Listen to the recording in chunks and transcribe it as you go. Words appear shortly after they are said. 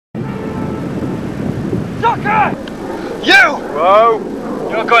Tucker! You! Whoa!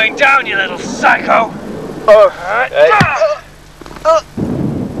 You're going down, you little psycho!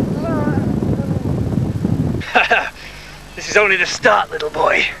 This is only the start, little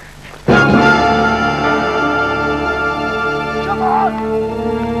boy. Come on!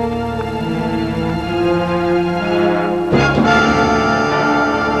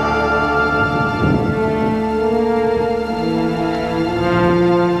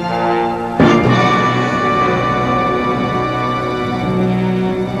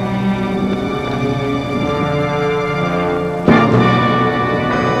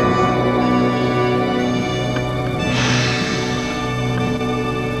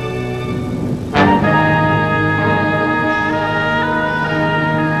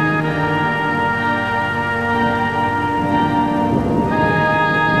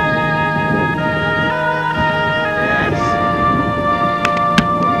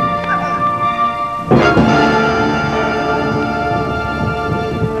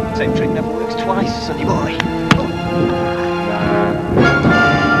 Same trick never works twice, sonny boy.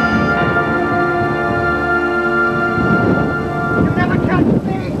 You never catch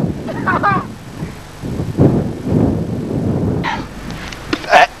me!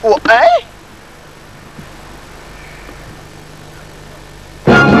 What, eh?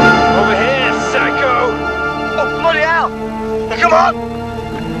 Over here, psycho! Oh, bloody hell! Now, come on!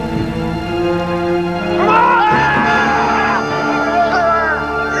 Come on!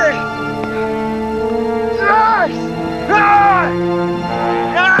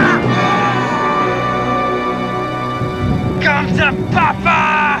 Come to Papa!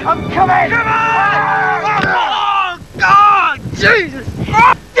 I'm coming! Come on! Oh, God! Jesus!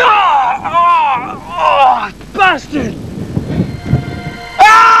 Oh, bastard!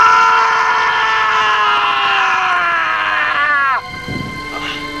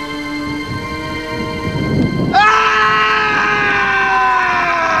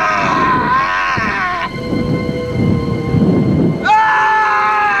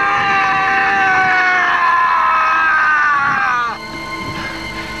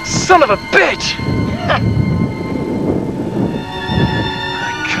 Son of a bitch!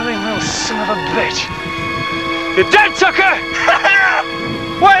 Cunning little son of a bitch! You're dead, Tucker!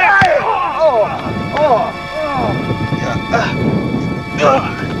 Wait!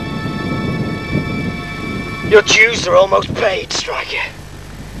 Your dues are almost paid, Striker.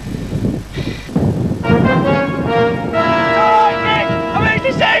 I'm here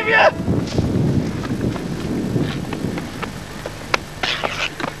to save you!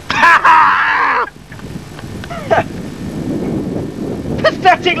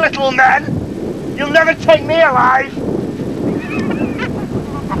 Pathetic little man! You'll never take me alive!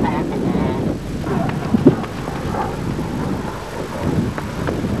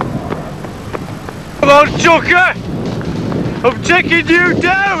 Come on, Tucker! I'm taking you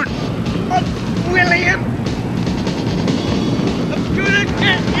down! William! I'm gonna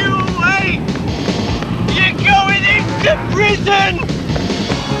get you away! You're going into prison!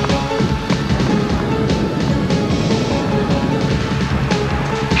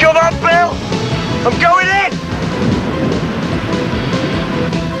 Come on, Bill! I'm going in!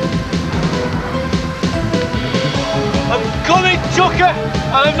 I'm coming, Tucker!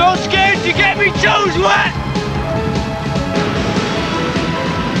 And I'm not scared to get me toes wet!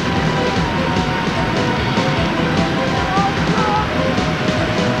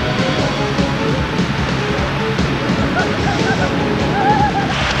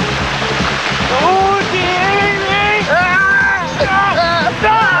 Oh, dearie!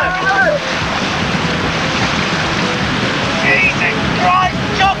 Jesus Christ,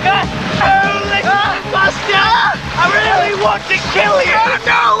 Tucker! Holy bastard! I really want to kill you!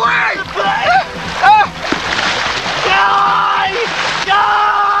 No way! Die!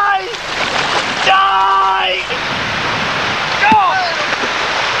 Die! Die!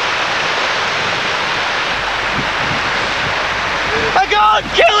 I can't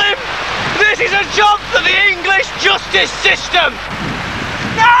kill him! This is a job for the English justice system!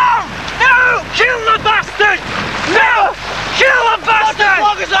 No! No! Kill the bastard! No! Kill the bastard! As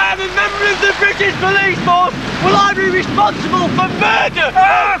long as I am a member of the British police force, will I be responsible for murder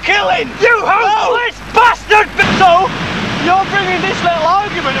or killing? You hopeless bastard! So, you're bringing this little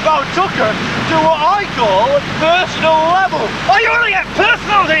argument about Tucker to what I call a personal level. Oh, you want to get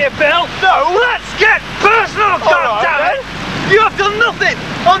personal, do you, Bill? No! Let's get personal, goddammit! You have done nothing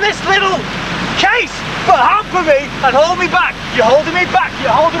on this little case but hamper me and hold me back. You're holding me back.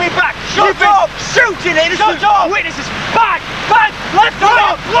 You're holding me back. Shut up! Shooting innocent witnesses. Bang! Bang! Left,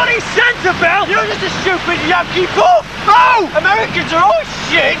 right, bloody centre, Bill! You're just a stupid Yankee buff! Oh! Americans are all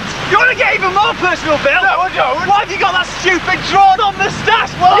shit! You want to get even more personal, Bill? No, I don't. Why have you got that stupid drawn-on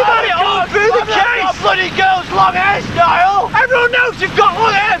moustache? Well, you've had it all through the case. Got bloody girl's long hairstyle. Everyone knows you've got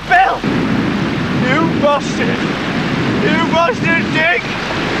long hair, Bill. You bastard. You bastard dick.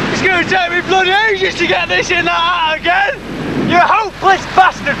 It's going to take me bloody ages to get this in that out again. You hopeless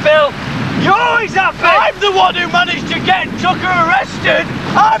bastard, Bill. You always have been. I'm the one who managed to get Tucker arrested.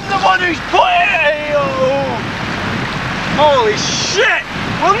 I'm the one who's put it. Oh. Holy shit!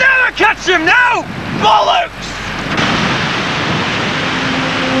 We'll never catch him now! Bollocks!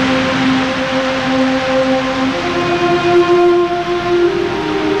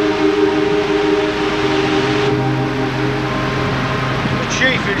 The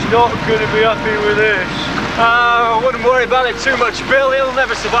chief is not going to be happy with this. I wouldn't worry about it too much, Bill. He'll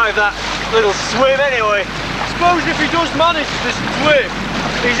never survive that little swim anyway. Suppose if he does manage to swim,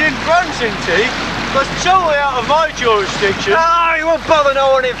 he's in France, isn't he? That's totally out of my jurisdiction. Ah, he won't bother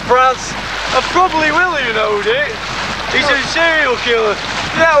no one in France. I probably will, you know, Dick. He's a serial killer.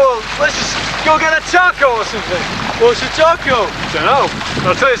 Yeah, well, let's just go get a taco or something. What's a taco? Dunno.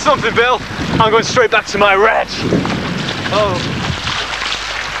 I'll tell you something, Bill. I'm going straight back to my ranch. Oh.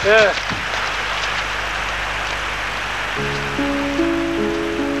 Yeah.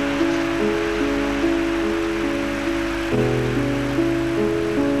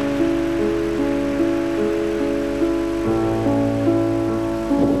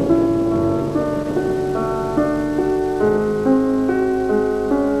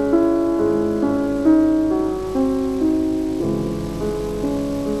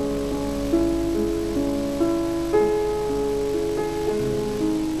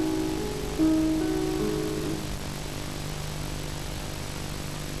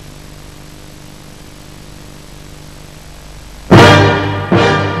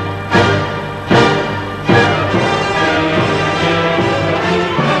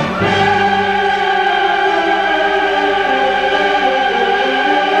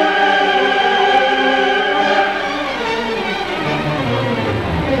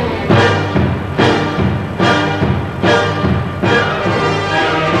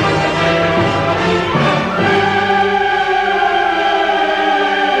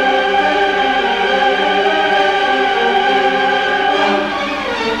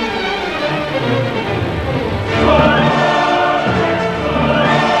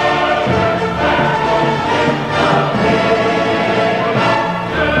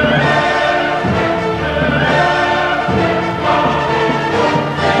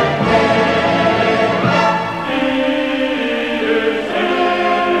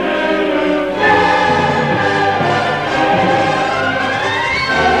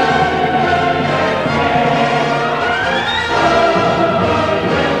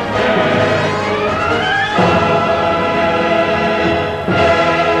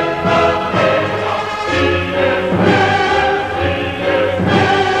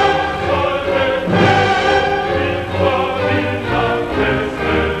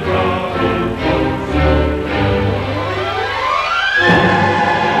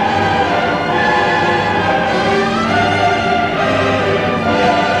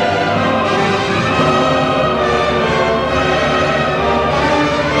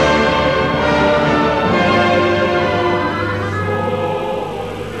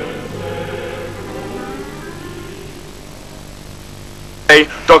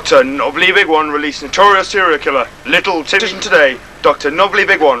 Dr. Nobly Big One released notorious serial killer Little Timmy today. Dr. Nobly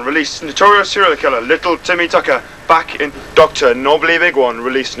Big One released notorious serial killer Little Timmy Tucker back in. Dr. Nobly Big One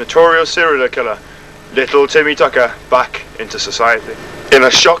released notorious serial killer Little Timmy Tucker back into society. In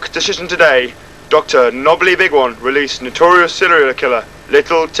a shock decision today, Dr. Nobly Big One released notorious serial killer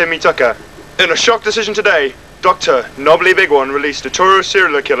Little Timmy Tucker. In a shock decision today, Dr. Nobly Big One released notorious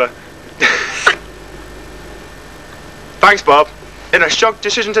serial killer. Thanks, Bob. In a shock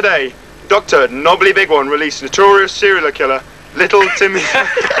decision today, Dr. Nobly Big One released notorious serial killer Little Timmy.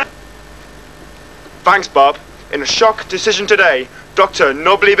 Thanks, Bob. In a shock decision today, Dr.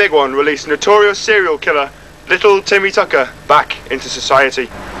 Nobly Big One released notorious serial killer Little Timmy Tucker back into society.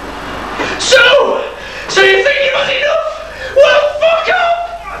 So you think it was enough? Well, fuck up!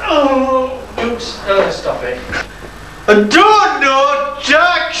 Oh, oops, stop it. I don't know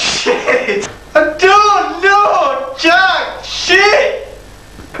jack shit! I don't know jack shit!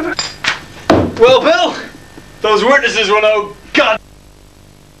 Well, Bill, those witnesses were no god...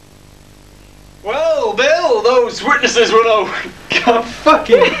 Well, Bill, those witnesses were no god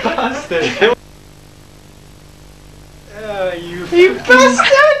fucking bastard. You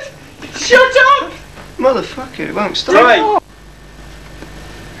bastard! Shut up! Motherfucker, it won't stop. Right.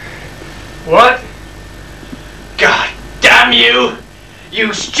 What? God damn you!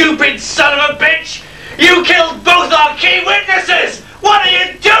 You stupid son of a bitch! You killed both our key witnesses! What are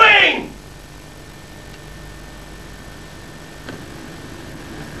you doing?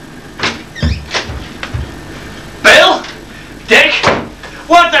 Bill? Dick?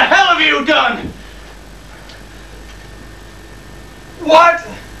 What the hell have you done? What?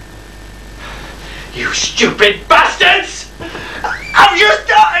 You stupid bastards! I've just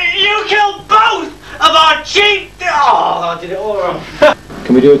you killed both of our chief. Oh, I did it all wrong.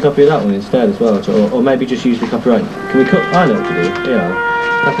 Can we do a copy of that one instead as well? Or maybe just use the copyright? Can we cut? I know what to do. Yeah,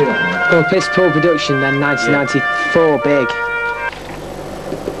 copy that one. Oh, Piss Poor Production then 1994 big.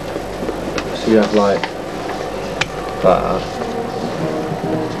 So you have like that.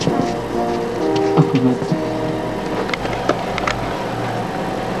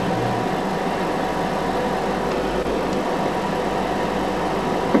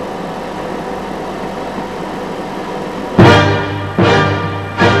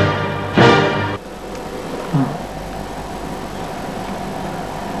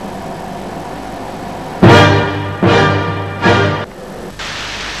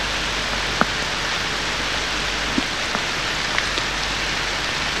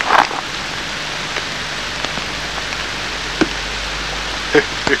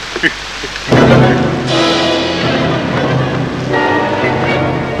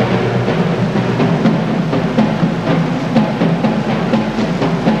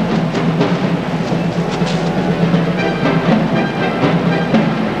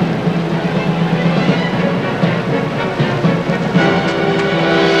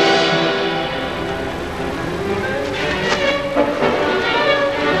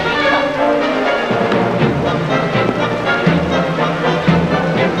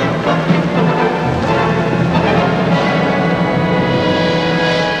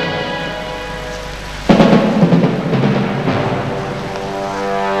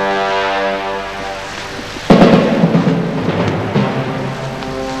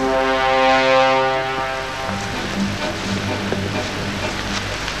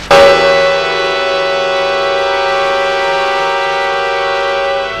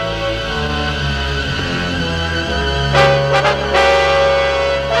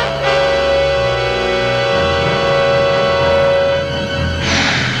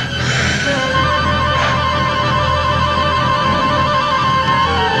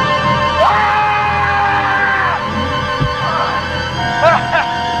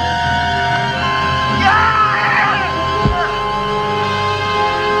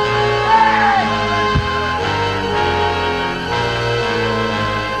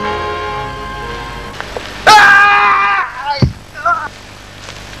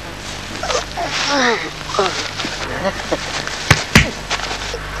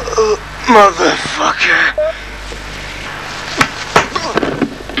 Motherfucker!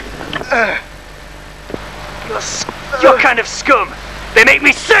 You're kind of scum. They make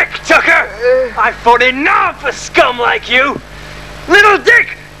me sick, Tucker. I've fought enough for scum like you. Little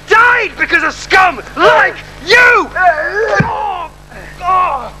Dick died because of scum like you.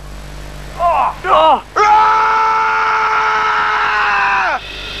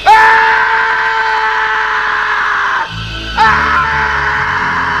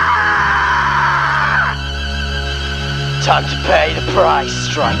 Time to pay the price,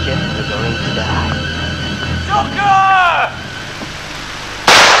 striker. We're going to die. Tucker!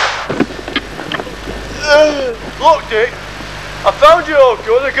 Look, Dick, I found your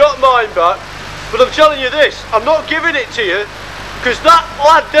gun, I got mine back, but I'm telling you this, I'm not giving it to you, because that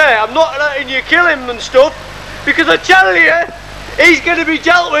lad there, I'm not letting you kill him and stuff, because I tell you, he's going to be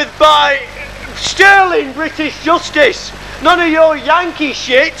dealt with by sterling British justice, none of your Yankee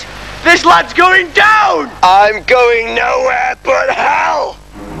shit. This lad's going down! I'm going nowhere but hell!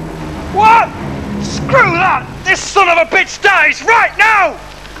 What? Screw that! This son of a bitch dies right now!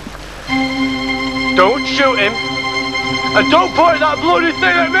 Don't shoot him, and don't point that bloody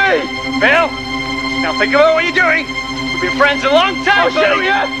thing at me! Bill, now think about what you're doing. We've been friends a long time, I'll shoot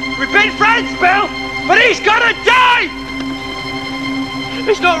you! We've been friends, Bill, but he's gotta die!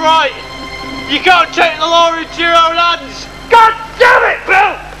 It's not right! You can't take the law into your own hands! God damn it,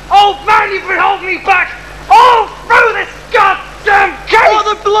 Bill! Old man, you've been holding me back all through this goddamn case! What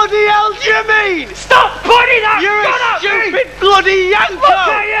the bloody hell do you mean? Stop pointing that You're gun a at me! stupid bloody Yanko!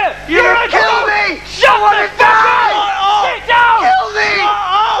 Look at you! You're a Kill me! Shut the fuck up! Sit down! Kill me!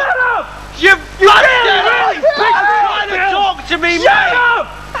 Shut up! You bastard! really Trying to talk to me, Shut mate!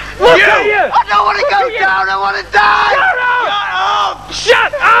 up! Look at you! I don't want to go down, I want to die! Shut up!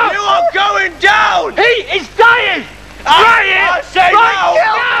 Shut up! You are going down! He is dying! Right here! I say right now! now!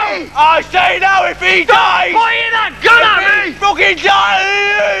 Kill me! I say now if he dies! Pointing that gun at me! If he fucking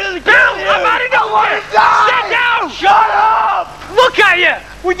die! Bill, I'm out of nowhere! Sit down! Shut up! Look at you!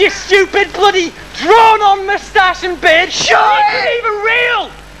 With your stupid bloody drawn-on moustache and beard! Shut up! It isn't even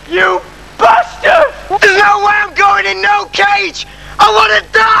real! You bastard! There's no way I'm going in no cage! I want to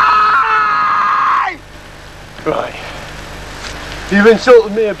die! Right. You've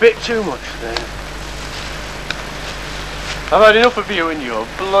insulted me a bit too much then. I've had enough of you and your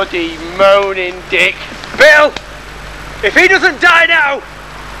bloody moaning dick. Bill! If he doesn't die now,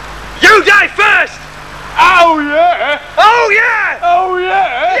 you die first! Oh yeah! Oh yeah! Oh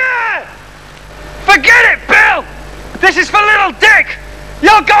yeah! Yeah! Forget it, Bill! This is for little Dick!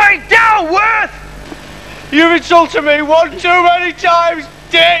 You're going down, Worth! You've insulted me one too many times,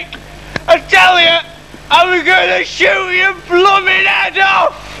 Dick! I tell you, I'm gonna shoot your blooming head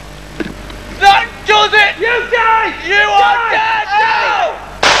off! That does it! You die! You are dead now!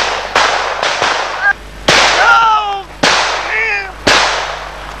 No!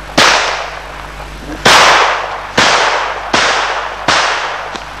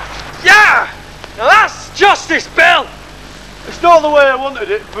 Yeah! Now that's justice, Bill! It's not the way I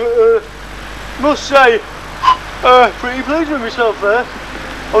wanted it, but must say, pretty pleased with myself there.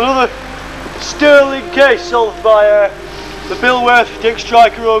 Another sterling case solved by the Bill Worth Dick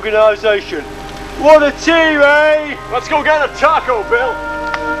Striker organisation. What a team, eh? Let's go get a taco, Bill!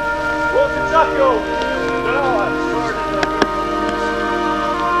 What's a taco?